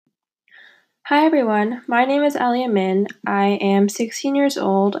Hi everyone, my name is Alia Min. I am 16 years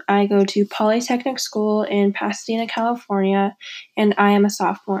old. I go to Polytechnic School in Pasadena, California, and I am a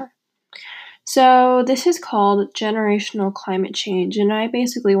sophomore. So, this is called generational climate change, and I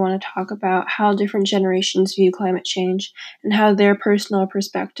basically want to talk about how different generations view climate change and how their personal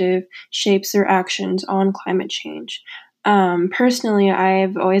perspective shapes their actions on climate change. Personally,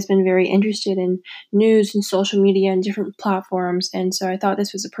 I've always been very interested in news and social media and different platforms, and so I thought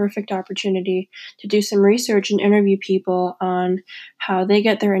this was a perfect opportunity to do some research and interview people on how they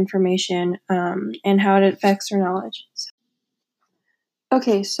get their information and how it affects their knowledge.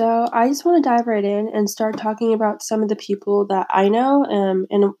 Okay, so I just want to dive right in and start talking about some of the people that I know,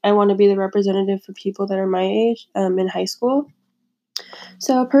 and I want to be the representative for people that are my age in high school.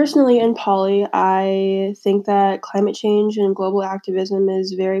 So, personally, in Poly, I think that climate change and global activism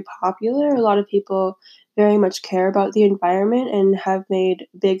is very popular. A lot of people very much care about the environment and have made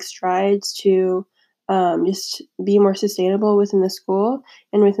big strides to just be more sustainable within the school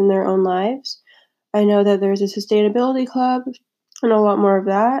and within their own lives. I know that there's a sustainability club and a lot more of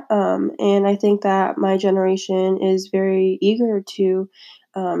that. And I think that my generation is very eager to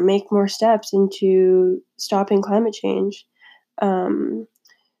make more steps into stopping climate change. Um,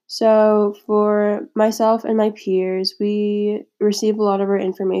 so, for myself and my peers, we receive a lot of our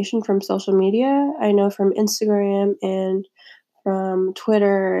information from social media. I know from Instagram and from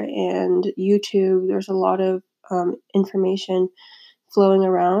Twitter and YouTube, there's a lot of information flowing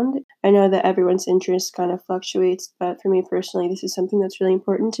around. I know that everyone's interest kind of fluctuates, but for me personally, this is something that's really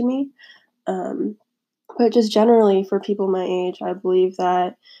important to me. Um, but just generally, for people my age, I believe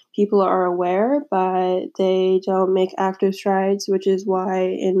that people are aware, but they don't make active strides, which is why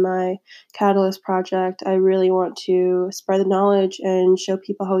in my Catalyst project, I really want to spread the knowledge and show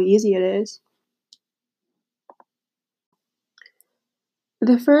people how easy it is.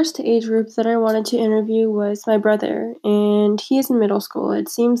 The first age group that I wanted to interview was my brother, and he is in middle school. It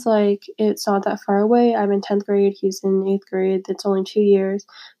seems like it's not that far away. I'm in 10th grade, he's in 8th grade. That's only 2 years.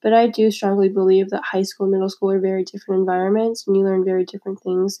 But I do strongly believe that high school and middle school are very different environments, and you learn very different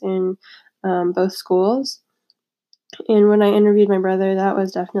things in both schools. And when I interviewed my brother, that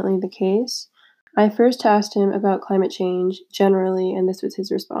was definitely the case. I first asked him about climate change generally, and this was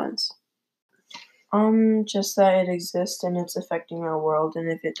his response. Just that it exists and it's affecting our world,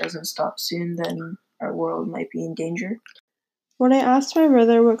 and if it doesn't stop soon, then our world might be in danger. When I asked my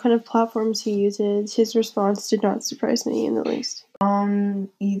brother what kind of platforms he uses, his response did not surprise me in the least.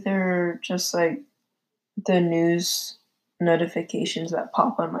 Either just like the news notifications that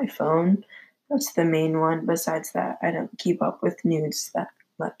pop on my phone. That's the main one. Besides that, I don't keep up with news that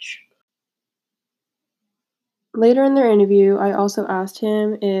much. Later in their interview, I also asked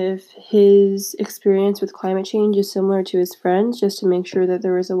him if his experience with climate change is similar to his friends, just to make sure that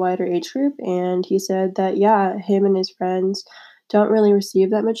there was a wider age group. And he said that, yeah, him and his friends don't really receive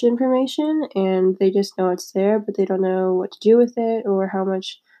that much information and they just know it's there, but they don't know what to do with it or how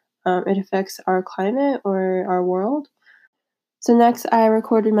much it affects our climate or our world. So next, I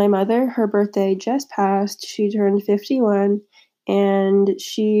recorded my mother. Her birthday just passed. She turned 51, and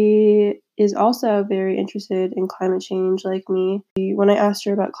she is also very interested in climate change like me. When I asked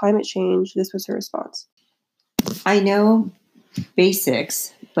her about climate change, this was her response. I know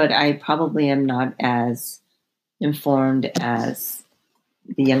basics, but I probably am not as informed as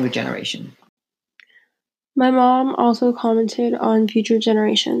the younger generation. My mom also commented on future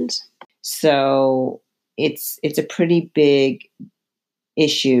generations. So it's a pretty big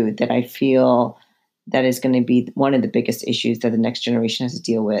issue that I feel that is going to be one of the biggest issues that the next generation has to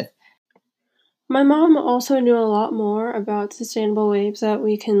deal with. My mom also knew a lot more about sustainable ways that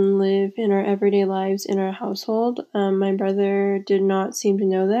we can live in our everyday lives in our household. My brother did not seem to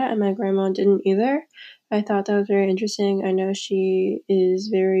know that, and my grandma didn't either. I thought that was very interesting. I know she is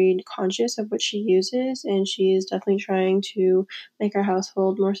very conscious of what she uses, and she is definitely trying to make our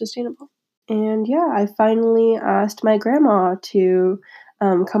household more sustainable. And yeah, I finally asked my grandma to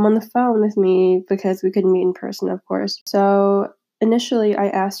come on the phone with me because we couldn't meet in person, of course. So initially, I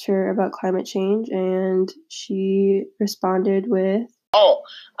asked her about climate change, and she responded with, "Oh,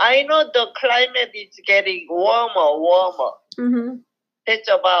 I know the climate is getting warmer. mm-hmm. That's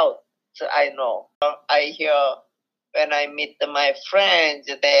about, I know. I hear when I meet my friends,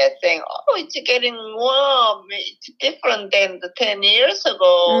 they're saying, oh, it's getting warm. It's different than the 10 years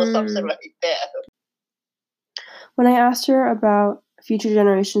ago, something like that." When I asked her about future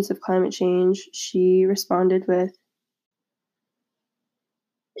generations of climate change, she responded with,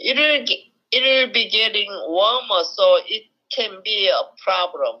 It'll be getting warmer, so it can be a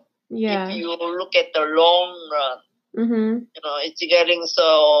problem. yeah. If you look at the long run. Mm-hmm. It's getting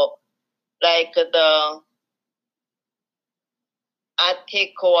so like the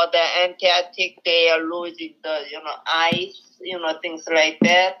Arctic or the Antarctic, they are losing the ice, things like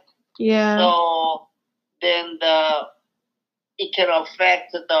that. Yeah. So then it can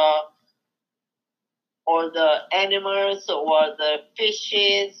affect or the animals or the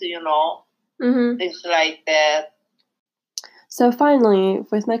fishes, things like that. So finally,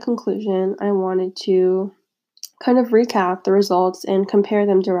 with my conclusion, I wanted to kind of recap the results and compare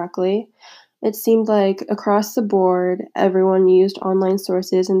them directly. It seemed like across the board, everyone used online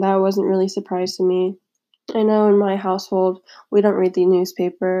sources, and that wasn't really a surprise to me. I know in my household, we don't read the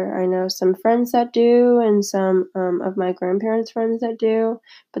newspaper. I know some friends that do, and some of my grandparents' friends that do,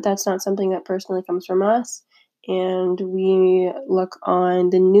 but that's not something that personally comes from us. And we look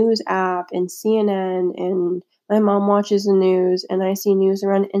on the news app and CNN, and my mom watches the news, and I see news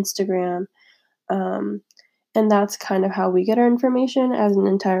around Instagram. Um, and that's kind of how we get our information as an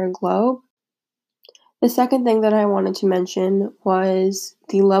entire globe. The second thing that I wanted to mention was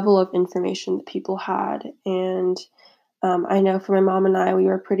the level of information that people had. And I know for my mom and I, we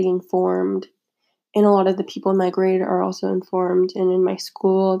were pretty informed. And a lot of the people in my grade are also informed. And in my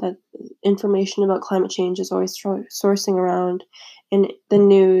school, that information about climate change is always sourcing around. And the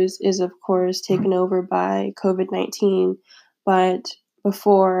news is, of course, taken over by COVID-19. But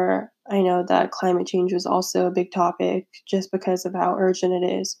before, I know that climate change was also a big topic just because of how urgent it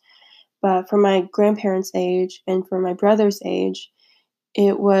is. But for my grandparents' age and for my brother's age,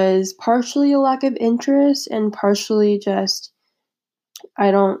 it was partially a lack of interest and partially just,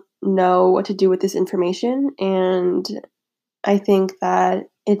 I don't know what to do with this information. And I think that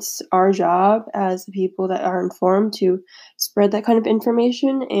it's our job as the people that are informed to spread that kind of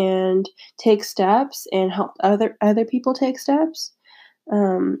information and take steps and help other people take steps.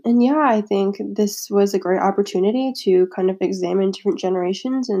 And yeah, I think this was a great opportunity to kind of examine different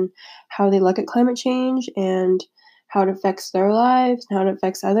generations and how they look at climate change and how it affects their lives and how it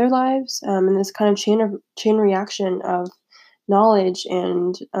affects other lives, and this kind of chain reaction of knowledge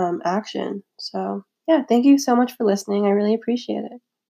and action. So yeah, thank you so much for listening. I really appreciate it.